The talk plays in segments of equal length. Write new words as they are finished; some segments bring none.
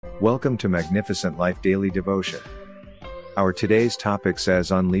Welcome to Magnificent Life Daily Devotion. Our today's topic says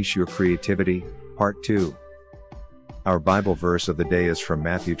Unleash Your Creativity, Part 2. Our Bible verse of the day is from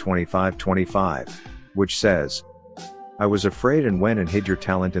Matthew 25:25, which says, I was afraid and went and hid your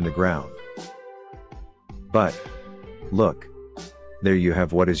talent in the ground. But, look, there you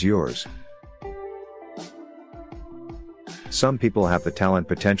have what is yours. Some people have the talent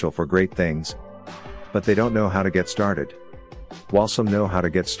potential for great things, but they don't know how to get started. While some know how to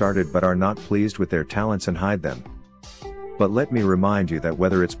get started but are not pleased with their talents and hide them. But let me remind you that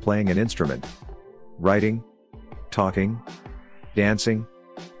whether it's playing an instrument, writing, talking, dancing,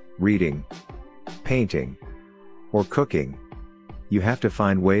 reading, painting, or cooking, you have to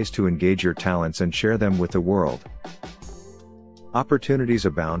find ways to engage your talents and share them with the world. Opportunities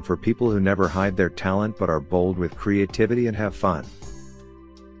abound for people who never hide their talent but are bold with creativity and have fun.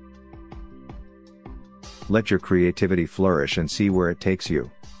 Let your creativity flourish and see where it takes you.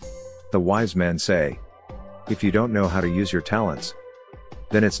 The wise men say, if you don't know how to use your talents,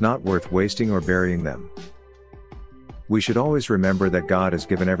 then it's not worth wasting or burying them. We should always remember that God has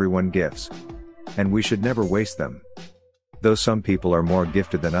given everyone gifts, and we should never waste them. Though some people are more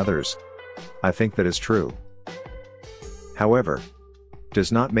gifted than others, I think that is true. However,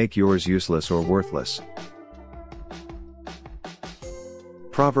 does not make yours useless or worthless.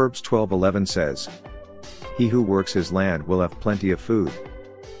 Proverbs 12:11 says, He who works his land will have plenty of food,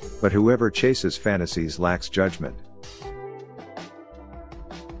 but whoever chases fantasies lacks judgment.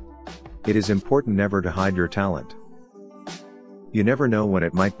 It is important never to hide your talent. You never know when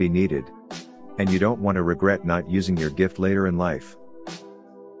it might be needed, and you don't want to regret not using your gift later in life.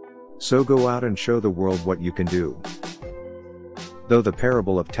 So go out and show the world what you can do. Though the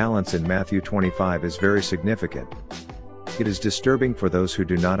parable of talents in Matthew 25 is very significant, it is disturbing for those who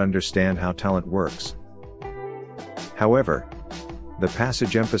do not understand how talent works. However, the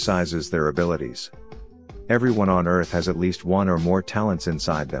passage emphasizes their abilities. Everyone on earth has at least one or more talents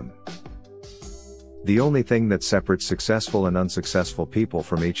inside them. The only thing that separates successful and unsuccessful people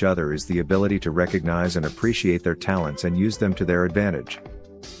from each other is the ability to recognize and appreciate their talents and use them to their advantage.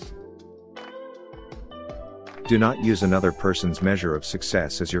 Do not use another person's measure of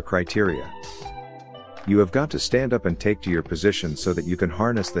success as your criteria. You have got to stand up and take to your position so that you can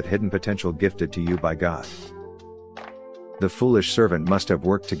harness that hidden potential gifted to you by God. The foolish servant must have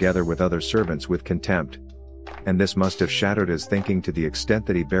worked together with other servants with contempt, and this must have shattered his thinking to the extent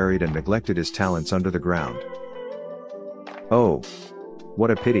that he buried and neglected his talents under the ground. Oh,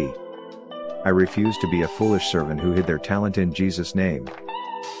 what a pity! I refuse to be a foolish servant who hid their talent in Jesus' name.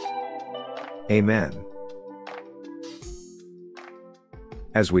 Amen.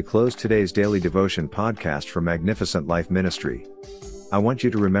 As we close today's daily devotion podcast from Magnificent Life Ministry, I want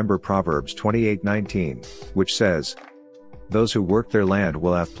you to remember Proverbs 28:19, which says, Those who work their land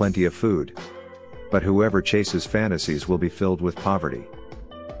will have plenty of food, but whoever chases fantasies will be filled with poverty.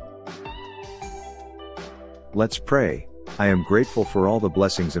 Let's pray. I am grateful for all the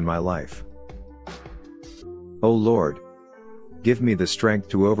blessings in my life. O Lord, give me the strength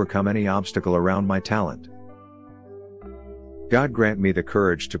to overcome any obstacle around my talent. God, grant me the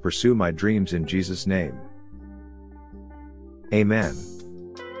courage to pursue my dreams in Jesus' name. Amen.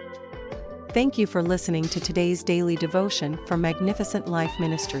 Thank you for listening to today's daily devotion from Magnificent Life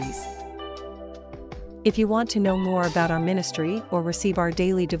Ministries. If you want to know more about our ministry or receive our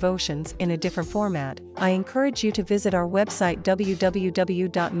daily devotions in a different format, I encourage you to visit our website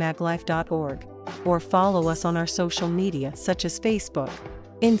www.maglife.org, or follow us on our social media such as Facebook,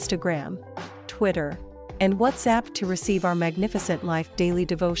 Instagram, Twitter, and WhatsApp to receive our Magnificent Life daily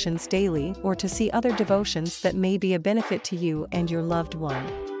devotions daily or to see other devotions that may be a benefit to you and your loved one.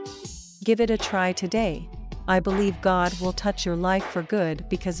 Give it a try today. I believe God will touch your life for good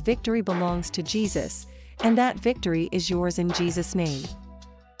because victory belongs to Jesus, and that victory is yours in Jesus' name.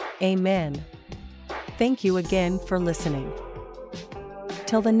 Amen. Thank you again for listening.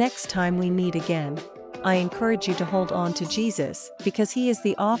 Till the next time we meet again, I encourage you to hold on to Jesus because He is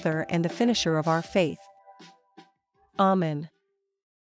the author and the finisher of our faith. Amen.